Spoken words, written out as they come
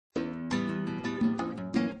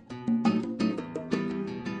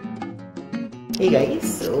Hey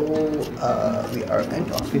guys, so we are at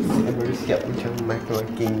the office and baru siap macam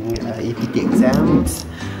marking APT exams.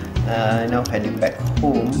 Now heading back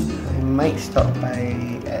home. I might stop by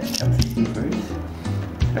at LCC first.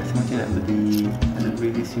 Rasa macam nak beli a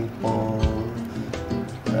really simple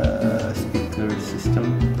speaker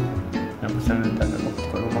system yang pasal letak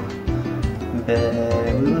kat rumah.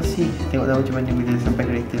 Then we will see. Tengok macam mana bila sampai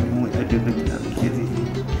kereta mood ada ke tak pergi LCC.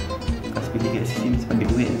 Lepas pergi LCC mesti pakai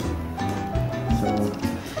duit. So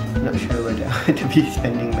not sure whether I want to be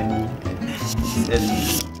spending money early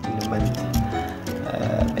in the month.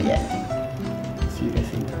 But yeah, see you guys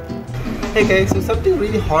later. Hey guys, so something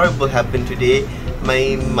really horrible happened today.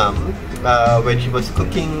 My mum, when she was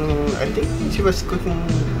cooking, I think she was cooking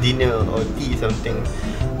dinner or tea, something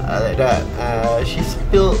like that. She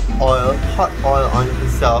spilled oil, hot oil on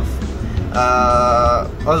herself,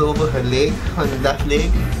 all over her leg, on the left leg.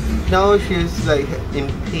 Now she's like in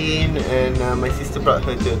pain, and my sister brought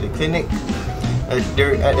her to the clinic.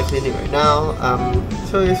 They're at the clinic right now.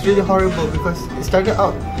 So it's really horrible because it started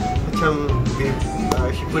out macam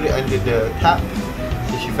she put it under the tap.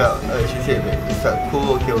 So she said that it felt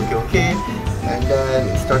cool, okay, and then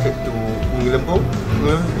it started to melembung.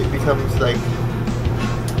 It becomes like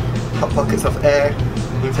hot pockets of air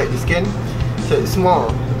inside the skin. So it's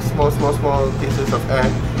small pieces of air.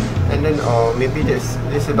 And then maybe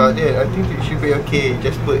that's about it. I think it should be okay.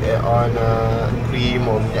 Just put it on cream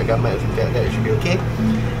or minyak gamat or something like that. It should be okay.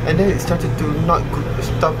 And then it started to not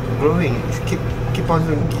stop growing. It keep on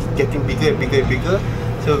getting bigger and bigger.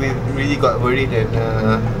 So we really got worried, and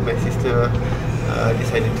my sister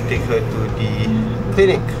decided to take her to the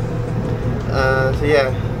clinic. So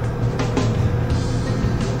yeah,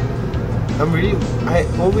 I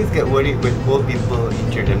always get worried when old people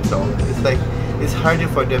injure themselves. It's like it's harder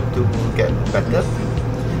for them to get better.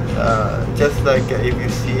 Just like if you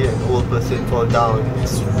see an old person fall down,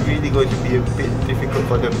 it's really going to be a bit difficult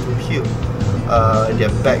for them to heal. Their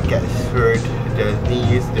back gets hurt, their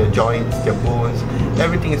knees, their joints, their bones,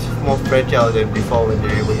 everything is more fragile than before when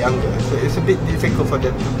they were younger. So it's a bit difficult for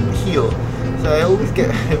them to heal. So I always get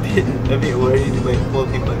a bit worried when old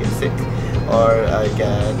people get sick or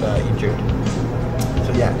get injured.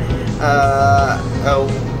 So yeah,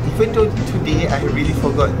 even though today I really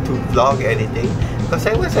forgot to vlog anything because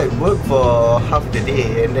I was at work for half the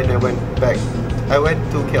day, and then I went back. I went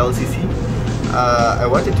to KLCC. I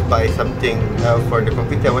wanted to buy something for the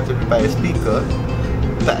computer. I wanted to buy a speaker,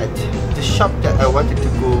 but the shop that I wanted to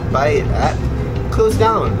go buy it at closed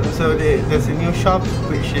down. So there's a new shop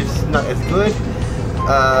which is not as good,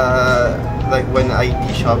 like when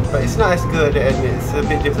IT shop, but it's not as good, and it's a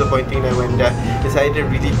bit disappointing that when it's either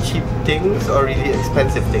really cheap things or really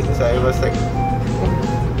expensive things. So I was like,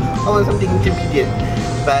 I want something intermediate.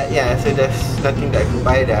 But yeah, so there's nothing that I could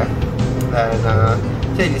buy there, and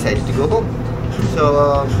so I decided to go home.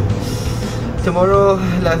 So tomorrow,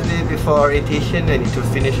 last day before orientation, I need to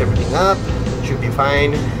finish everything up. Should be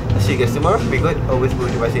fine. I'll see you guys tomorrow. Be good. Always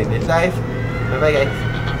motivated in this life. Bye bye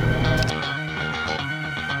guys.